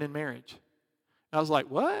or given in marriage. And I was like,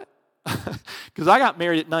 what? Because I got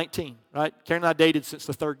married at 19, right? Karen and I dated since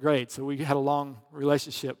the 3rd grade, so we had a long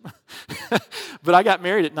relationship. But I got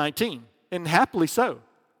married at 19, and happily so.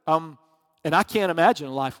 And I can't imagine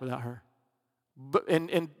a life without her. But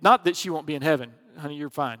and not that she won't be in heaven. Honey, you're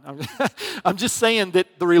fine. I'm just saying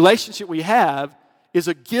that the relationship we have is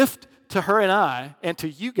a gift to her and I and to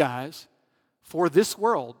you guys for this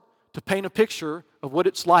world to paint a picture of what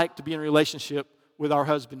it's like to be in a relationship with our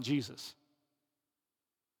husband, Jesus.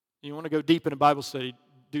 You want to go deep in a Bible study,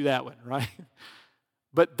 do that one, right?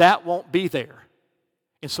 But that won't be there.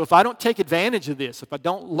 And so if I don't take advantage of this, if I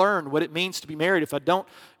don't learn what it means to be married, if I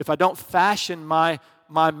don't fashion my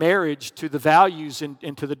marriage to the values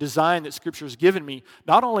and to the design that Scripture has given me,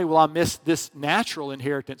 not only will I miss this natural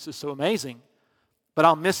inheritance that's so amazing, but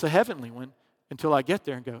I'll miss a heavenly one until I get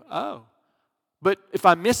there and go, oh. But if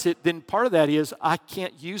I miss it, then part of that is I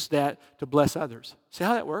can't use that to bless others. See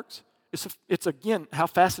how that works? It's again, how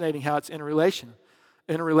fascinating how it's interrelational.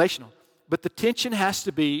 But the tension has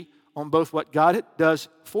to be on both what God does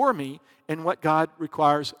for me and what God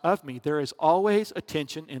requires of me. There is always a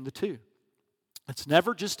tension in the two. It's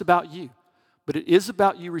never just about you, but it is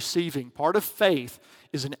about you receiving. Part of faith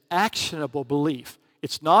is an actionable belief.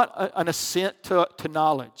 It's not an assent to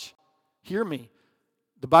knowledge. Hear me.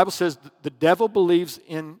 The Bible says the devil believes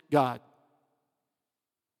in God.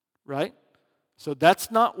 Right? So that's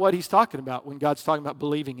not what he's talking about when God's talking about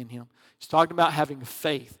believing in Him. He's talking about having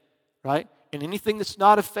faith, right? And anything that's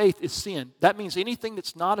not of faith is sin. That means anything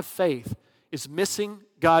that's not of faith is missing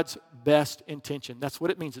God's best intention. That's what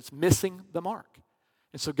it means. It's missing the mark.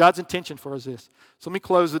 And so God's intention for us is this. So let me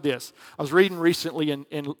close with this. I was reading recently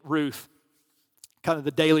in Ruth, kind of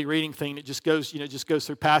the daily reading thing that just goes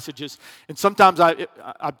through passages. And sometimes I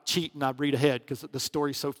cheat and I read ahead because the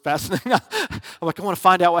story's so fascinating. I'm like, I want to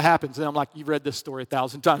find out what happens. And I'm like, you've read this story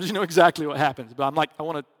 1,000 times. You know exactly what happens. But I'm like, I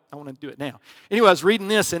want to do it now. Anyway, I was reading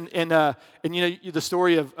this, and the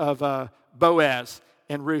story of Boaz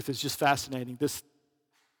and Ruth is just fascinating. This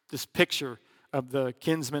picture of the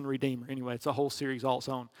kinsman redeemer. Anyway, it's a whole series all its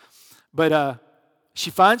own. But she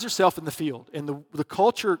finds herself in the field, and the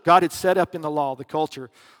culture God had set up in the law, the culture,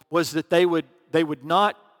 was that they would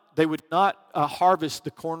not harvest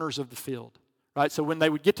the corners of the field, right? So when they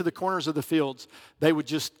would get to the corners of the fields, they would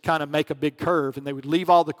just kind of make a big curve, and they would leave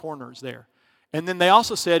all the corners there. And then they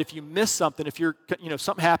also said if you miss something, if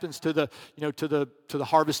something happens to the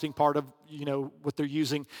harvesting part of what they're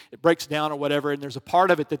using, it breaks down or whatever, and there's a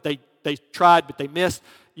part of it that they tried but they missed,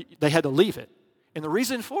 they had to leave it. And the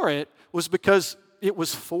reason for it was because it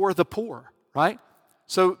was for the poor, right?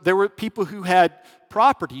 So there were people who had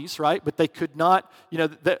properties, right? But they could not,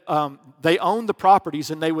 they owned the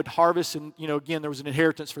properties and they would harvest, and again, there was an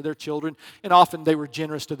inheritance for their children, and often they were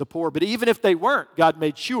generous to the poor. But even if they weren't, God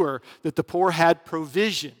made sure that the poor had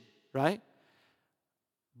provision, right?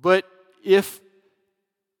 But if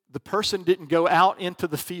the person didn't go out into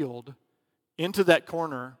the field, into that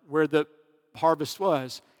corner where the harvest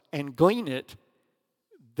was, and glean it,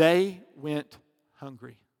 they went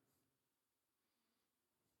hungry.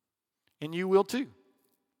 And you will too.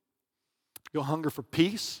 You'll hunger for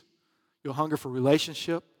peace. You'll hunger for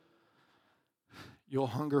relationship. You'll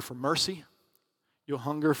hunger for mercy. You'll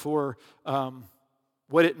hunger for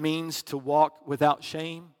what it means to walk without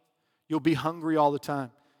shame. You'll be hungry all the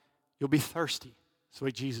time. You'll be thirsty. That's the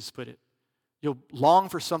way Jesus put it. You'll long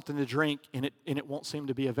for something to drink, and it won't seem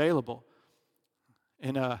to be available.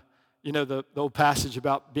 And the old passage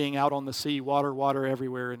about being out on the sea, water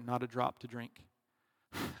everywhere, and not a drop to drink.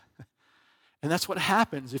 And that's what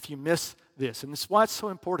happens if you miss this. And that's why it's so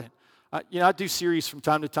important. I do series from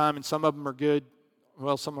time to time, and some of them are good.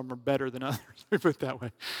 Well, some of them are better than others. Let me put it that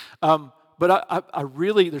way. But I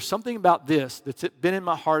really, there's something about this that's been in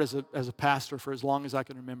my heart as a pastor for as long as I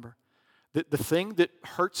can remember. The thing that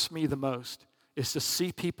hurts me the most is to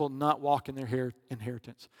see people not walk in their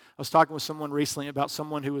inheritance. I was talking with someone recently about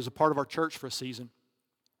someone who was a part of our church for a season.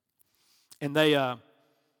 And they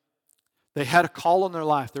had a call in their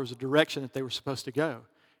life. There was a direction that they were supposed to go.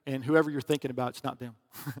 And whoever you're thinking about, it's not them.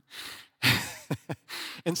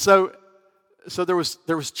 And so there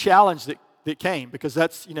was challenge that came, because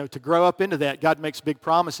that's, to grow up into that, God makes big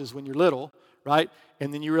promises when you're little, right?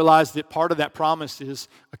 And then you realize that part of that promise is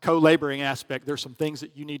a co-laboring aspect. There's some things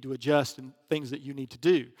that you need to adjust and things that you need to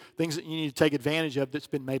do, things that you need to take advantage of that's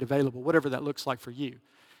been made available, whatever that looks like for you.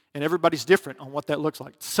 And everybody's different on what that looks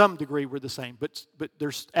like. To some degree, we're the same, but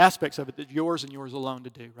there's aspects of it that yours and yours alone to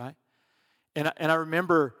do, right? And I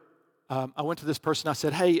remember I went to this person. I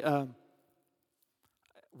said, "Hey,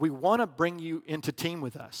 we want to bring you into team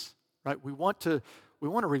with us, right? We want to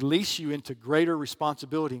release you into greater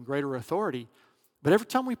responsibility and greater authority. But every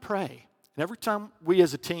time we pray, and every time we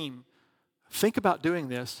as a team think about doing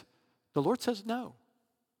this, the Lord says no.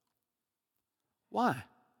 Why?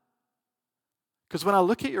 Because when I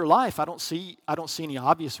look at your life, I don't see any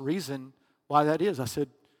obvious reason why that is." I said,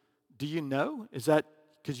 "Do you know? Is that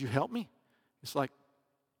because you helped me?" It's like,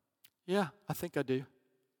 "Yeah, I think I do."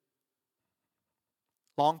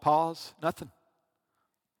 Long pause, nothing.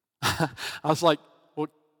 I was like, "Well,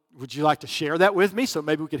 would you like to share that with me so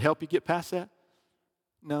maybe we could help you get past that?"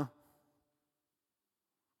 No.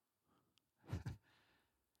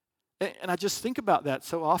 And I just think about that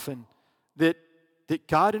so often, that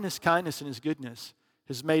God in His kindness and His goodness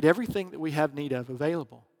has made everything that we have need of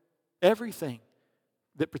available. Everything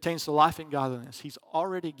that pertains to life and godliness, He's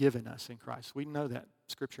already given us in Christ. We know that,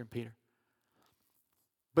 Scripture in Peter.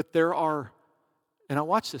 But there are, and I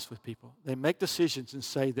watch this with people, they make decisions and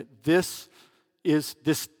say that this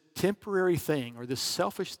temporary thing or this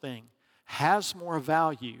selfish thing has more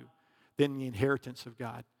value than the inheritance of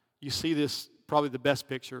God. You see this, probably the best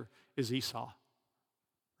picture is Esau.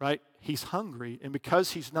 Right? He's hungry, and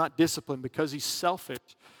because he's not disciplined, because he's selfish,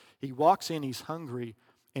 he walks in, he's hungry,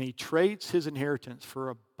 and he trades his inheritance for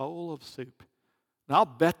a bowl of soup. And I'll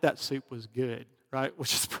bet that soup was good, right?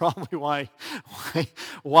 Which is probably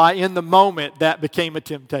why in the moment that became a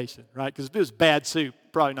temptation, right? Because if it was bad soup,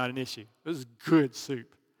 probably not an issue. It was good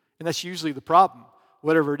soup. And that's usually the problem.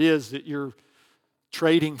 Whatever it is that you're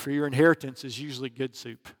trading for your inheritance is usually good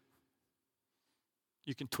soup.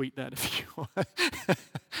 You can tweet that if you want,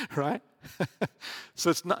 right? So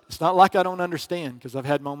it's not like I don't understand, because I've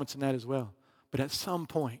had moments in that as well. But at some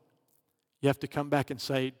point, you have to come back and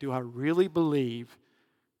say, do I really believe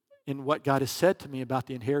in what God has said to me about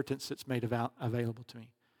the inheritance that's made available to me?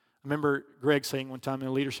 I remember Greg saying one time in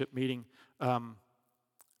a leadership meeting,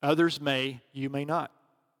 others may, you may not,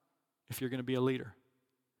 if you're going to be a leader.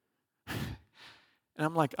 And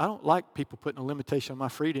I'm like, I don't like people putting a limitation on my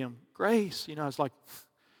freedom. Grace, I was like,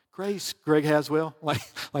 grace, Greg Haswell,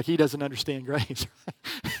 like he doesn't understand grace.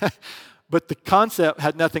 Right? But the concept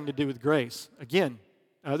had nothing to do with grace. Again,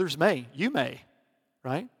 others may, you may,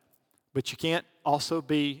 right? But you can't also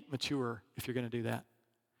be mature if you're going to do that.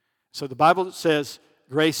 So the Bible says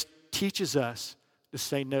grace teaches us to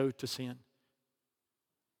say no to sin.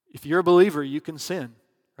 If you're a believer, you can sin,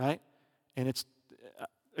 right? And it's,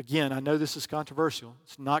 again, I know this is controversial.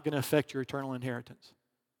 It's not going to affect your eternal inheritance.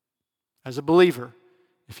 As a believer,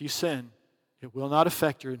 if you sin, it will not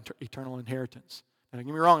affect your eternal inheritance. Now, don't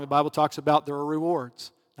get me wrong, the Bible talks about there are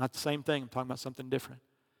rewards. Not the same thing. I'm talking about something different.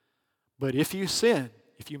 But if you sin,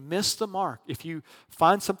 if you miss the mark, if you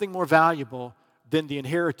find something more valuable than the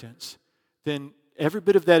inheritance, then every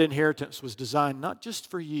bit of that inheritance was designed not just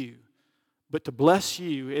for you, but to bless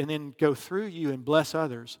you and then go through you and bless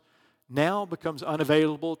others, now becomes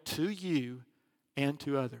unavailable to you and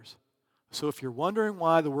to others. So if you're wondering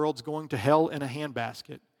why the world's going to hell in a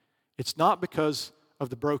handbasket, it's not because of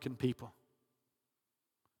the broken people.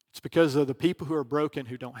 It's because of the people who are broken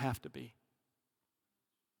who don't have to be.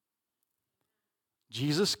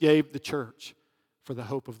 Jesus gave the church for the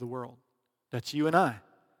hope of the world. That's you and I.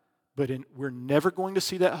 But we're never going to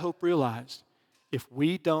see that hope realized if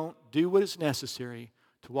we don't do what is necessary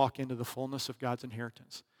to walk into the fullness of God's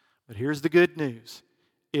inheritance. But here's the good news.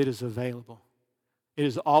 It is available. It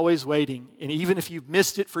is always waiting. And even if you've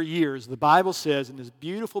missed it for years, the Bible says in this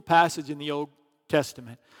beautiful passage in the Old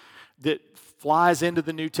Testament that flies into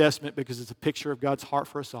the New Testament because it's a picture of God's heart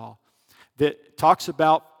for us all, that talks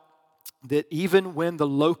about that even when the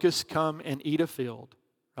locusts come and eat a field,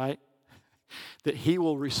 right, that He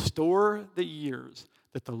will restore the years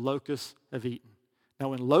that the locusts have eaten. Now,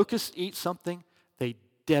 when locusts eat something, they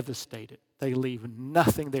devastate it. They leave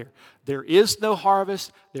nothing there. There is no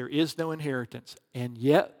harvest. There is no inheritance. And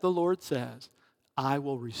yet the Lord says, I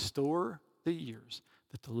will restore the years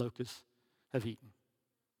that the locusts have eaten.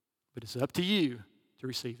 But it's up to you to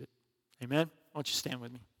receive it. Amen? Why don't you stand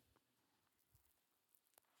with me?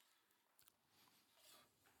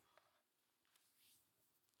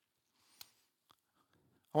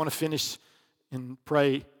 I want to finish and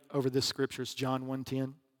pray over this scripture. It's John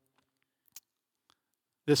 1:10.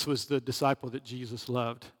 This was the disciple that Jesus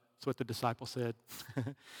loved. That's what the disciple said.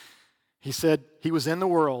 He said, He was in the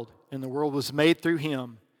world, and the world was made through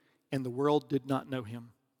Him, and the world did not know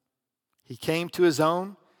Him. He came to His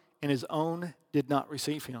own, and His own did not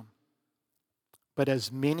receive Him. But as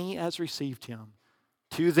many as received Him,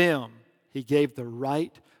 to them He gave the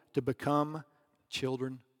right to become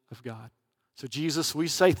children of God. So Jesus, we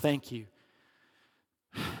say thank you.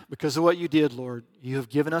 Because of what you did, Lord, you have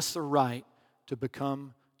given us the right to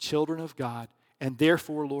become children of God, and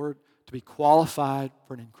therefore, Lord, to be qualified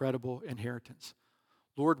for an incredible inheritance.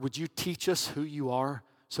 Lord, would you teach us who you are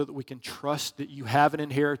so that we can trust that you have an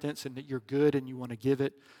inheritance and that you're good and you want to give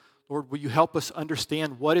it? Lord, will you help us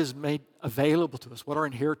understand what is made available to us, what our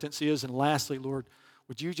inheritance is? And lastly, Lord,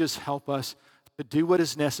 would you just help us to do what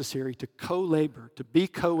is necessary to co-labor, to be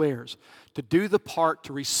co-heirs, to do the part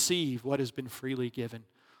to receive what has been freely given.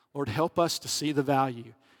 Lord, help us to see the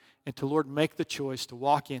value and to, Lord, make the choice to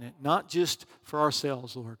walk in it, not just for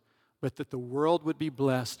ourselves, Lord, but that the world would be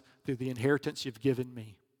blessed through the inheritance you've given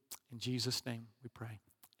me. In Jesus' name we pray.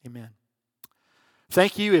 Amen.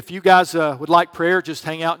 Thank you. If you guys would like prayer, just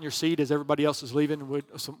hang out in your seat as everybody else is leaving. One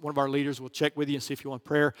of our leaders will check with you and see if you want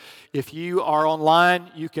prayer. If you are online,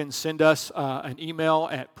 you can send us an email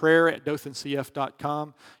at prayer@dothncf.com.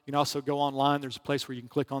 You can also go online. There's a place where you can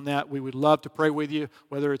click on that. We would love to pray with you,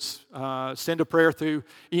 whether it's send a prayer through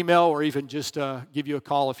email or even just give you a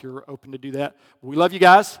call if you're open to do that. We love you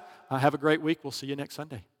guys. Have a great week. We'll see you next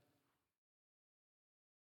Sunday.